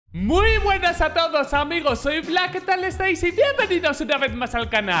Muy buenas a todos amigos, soy Black, ¿qué tal estáis? Y bienvenidos una vez más al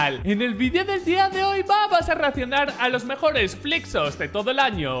canal. En el vídeo del día de hoy vamos a reaccionar a los mejores flexos de todo el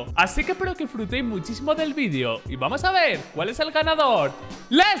año. Así que espero que disfrutéis muchísimo del vídeo y vamos a ver cuál es el ganador.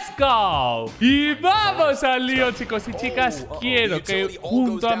 ¡Let's go! Y vamos al lío, chicos y chicas. Quiero que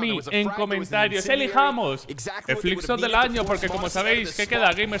junto a mí en comentarios elijamos el flexo del año, porque como sabéis, ¿qué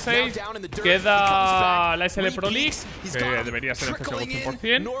queda? Gamer 6, queda la SL Pro League, que debería ser el CSGO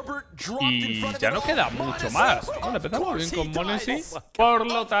 100%. Y ya no queda mucho más. Bueno, empezamos bien con Monesi. Por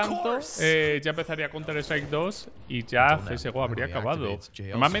lo tanto, ya empezaría Counter-Strike 2 y ya CSGO habría acabado.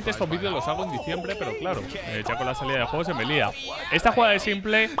 Normalmente estos vídeos los hago en diciembre, pero claro, ya con la salida del juego se me lía. Esta jugada es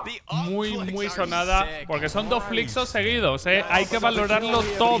simple, muy sonada, porque son dos flexos seguidos, Hay que valorarlo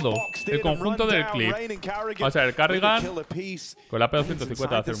todo, el conjunto del clip. Vamos a ver, Carrigan con la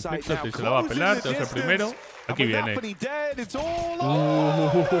P250 va a hacer un flexo, y se la va a pelar, es el primero. Aquí viene.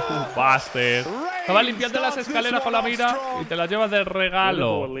 Buster. Estaba limpiando las escaleras con la mira y te las llevas de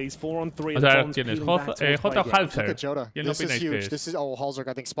regalo. O sea, ¿quién es? J o Halzer. ¿Quién opináis que es? Oh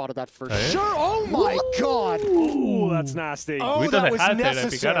my god! That's nasty. Cubitos de Halzer de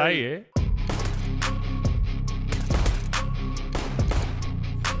picar ahí,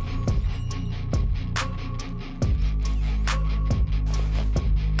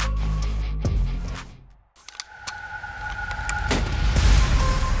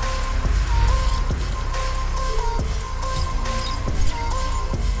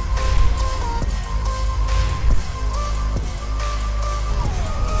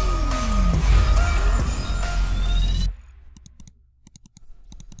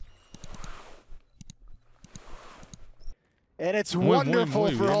 And it's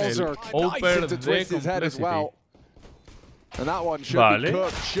wonderful for Halzer. Over the complexity. Vale.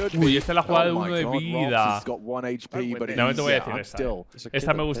 Uy, esta es la jugada de 1 de vida. No te voy a decir esta.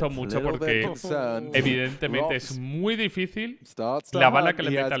 Esta me gustó mucho porque evidentemente es muy difícil. La bala que le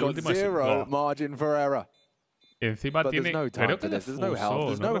mete al último es igual. Encima tiene, creo que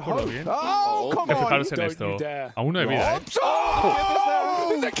defuso, no me acuerdo bien. Que fijaros en esto. A 1 de vida,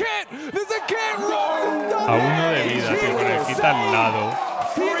 A 1 de vida, tío, con el kit al lado.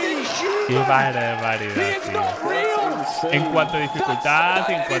 Qué barbaridad, tío. En cuanto a dificultad,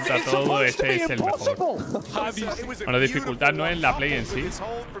 en cuanto a todo, este es el mejor. Bueno, dificultad no en la play en sí.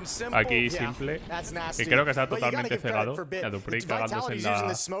 Aquí simple. Que creo que está totalmente cegado. Ya Duprey cagándose en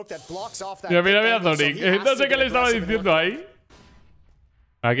la... Mira, Sonic. No sé qué le estaba diciendo ahí.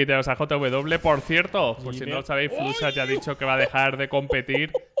 Aquí tenemos a JW. Por cierto, por si no lo sabéis, Flusha ya ha dicho que va a dejar de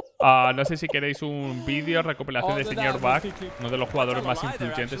competir. No sé si queréis un vídeo, recopilación de Señor Back, uno de los jugadores más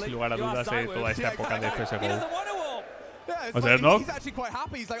influyentes, sin lugar a dudas, de toda esta época de CSGO. O sea, ¿no?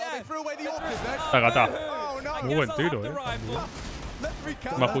 Tagata. Muy buen tiro,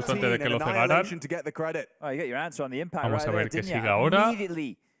 Más justo antes de que lo cegaran. Vamos a ver qué sigue ahora.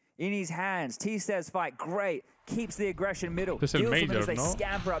 Este es el Major, ¿no?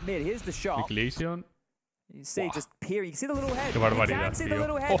 Declaration. Qué barbaridad,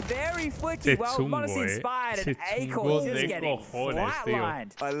 tío. Ese chungo, Ese chungo de cojones, tío.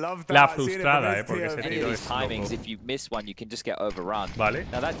 La frustrada, porque ese tiro es loco. Vale.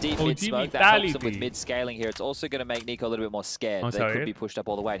 OG Vitality. Vamos a ver.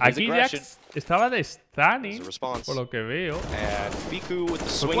 Aquí Jax estaba de stunning, por lo que veo.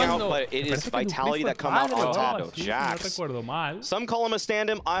 Fue cuando no recuerdo mal. Some call him a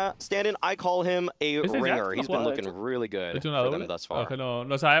stand-in. I call him a ringer. He's been looking really good for them thus far.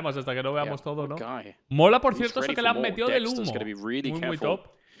 No sabemos hasta que no veamos todo, ¿no? Mola, por cierto, eso que le han metido del humo. Muy top.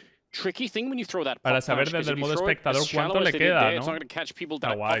 Tricky thing when you throw that para saber desde el modo espectador cuánto le queda, ¿no?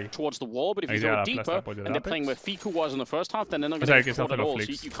 Está guay. Towards the wall, but if you throw deeper and they're playing where Fiku was in the first half, then they're not going to cover it all. So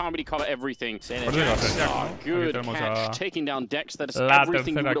you can't really cover everything. Good catch, taking down Dex. That is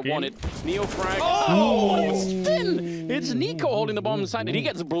everything you would have wanted. Neo frag. Oh, it's Finn. It's Nico holding the bomb side, and he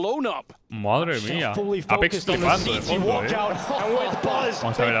gets blown up. Madre mía. Apex flipando de fondo,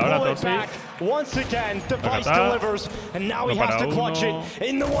 Vamos a ver ahora, Tosi. Once again, Device delivers, and now he has to clutch it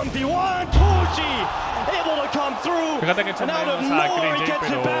in the 1v1. Toshi able to come through. Fíjate que he hecho menos a Cringe,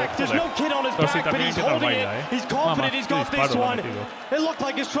 pero Tosi también intenta el baila, He's confident he's got this one. It looked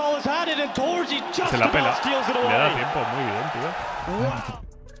like Astral has had it, and Toshi just about steals it away. Le da tiempo, muy bien, tío.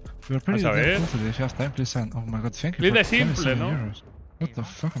 Vamos a ver. Lide simple, ¿no? What the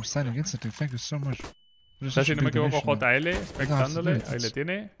fuck, I'm standing instantly, thank you so much. Si no me equivoco, JL, expectándole, ahí le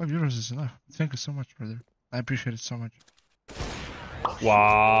tiene. 5 euros is enough. Thank you so much, brother. I appreciate it so much.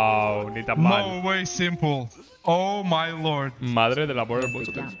 Wow, ni tan mal. No way simple. Oh my lord. Madre del amor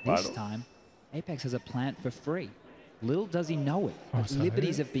hermoso, te disparo. Apex has a plant for free. Little does he know it.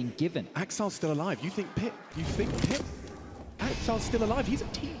 Liberties have been given. Axel's still alive. You think Pip? Axel's still alive. He's a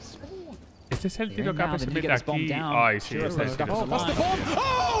tease. Este es el tiro que se mete aquí. Ay, sí, este es el tiro.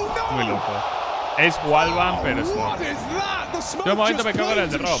 Muy loco. Es wallbang, pero es loco. Yo de momento me quedo con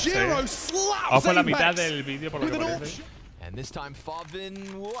el de Robs, Vamos por la mitad del vídeo, por lo que parece. Este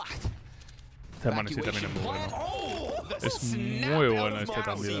Monesi también es muy bueno. Es muy bueno este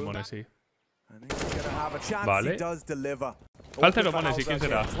también de Monesi. Vale. Al cero Monesi, ¿quién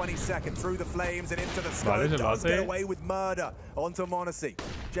será? Vale, se lo hace.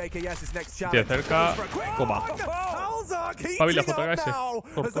 Se acerca. Toma. Fabi la JKS.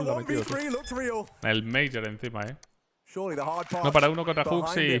 Por lo metido, tío. El Major encima, No, para uno contra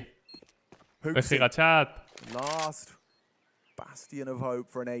Huxi. Es Gigachat.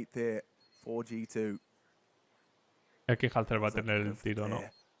 Aquí Halter va a tener el tiro, ¿no?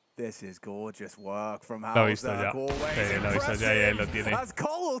 Lo he visto ya. Lo he visto ya y ahí lo tiene.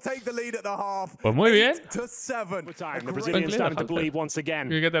 Pues muy bien.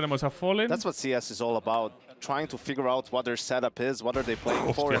 ¿Y qué tenemos? A Fallen. That's what CS is all about. Trying to figure out what their setup is, what are they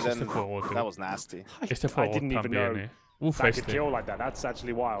playing for, and then that was nasty. Este fuego también, Uf, este.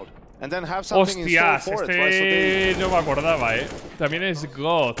 And then have something in store for it. No me acordaba, También es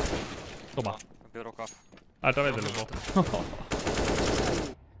God. Toma. A través del humo.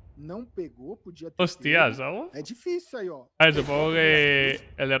 Hostias, ¿sabes? A ver, supongo que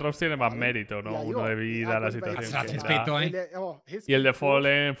el de Robs tiene más mérito, ¿no? Uno de vida, la situación que da. Y el de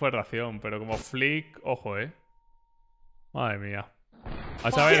Fallen fue ración, pero como Flick, ojo, Madre mía. A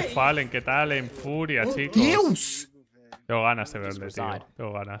saber Fallen, ¿qué tal? En Furia, chicos. ¡Dios! Tengo ganas de verle, tío.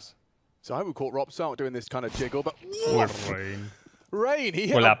 Tengo ganas. Uy, Rain.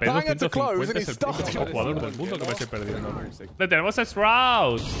 Con la P250 es el próximo jugador del mundo que me estoy perdiendo. Le tenemos a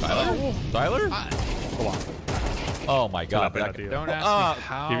Shroud. Tyler? Toma. Oh my god. Qué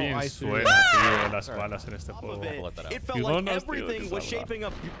bien suena, tío, las balas en este juego.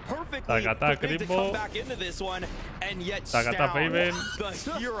 Tagata, Crimbo. Tagata, Faven.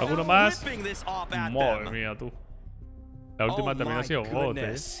 ¿Alguno más? Madre mía, tú. La última también ha sido God,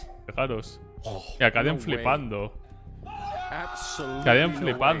 Fijaros. Y Acadian flipando. Acadian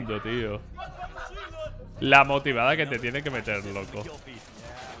flipando, tío. La motivada que te tiene que meter, loco.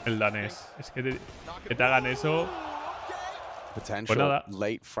 El danés. Es que te hagan eso. Pues nada.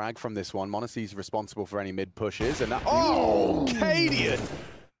 Late frag from this one. Monesi's responsible for any mid pushes and that. Oh, Cadian.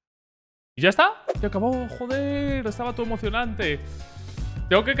 ¿Y ya está? Se acabó, joder, estaba todo emocionante.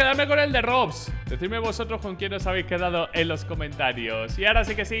 Tengo que quedarme con el de Robs. Decidme vosotros con quién os habéis quedado en los comentarios. Y ahora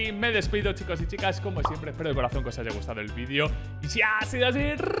sí que sí, me despido, chicos y chicas. Como siempre, espero de corazón que os haya gustado el vídeo. Y si ha sido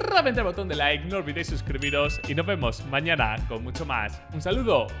así, reventad el botón de like, no olvidéis suscribiros. Y nos vemos mañana con mucho más. Un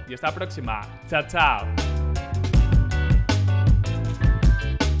saludo y hasta la próxima. Chao, chao.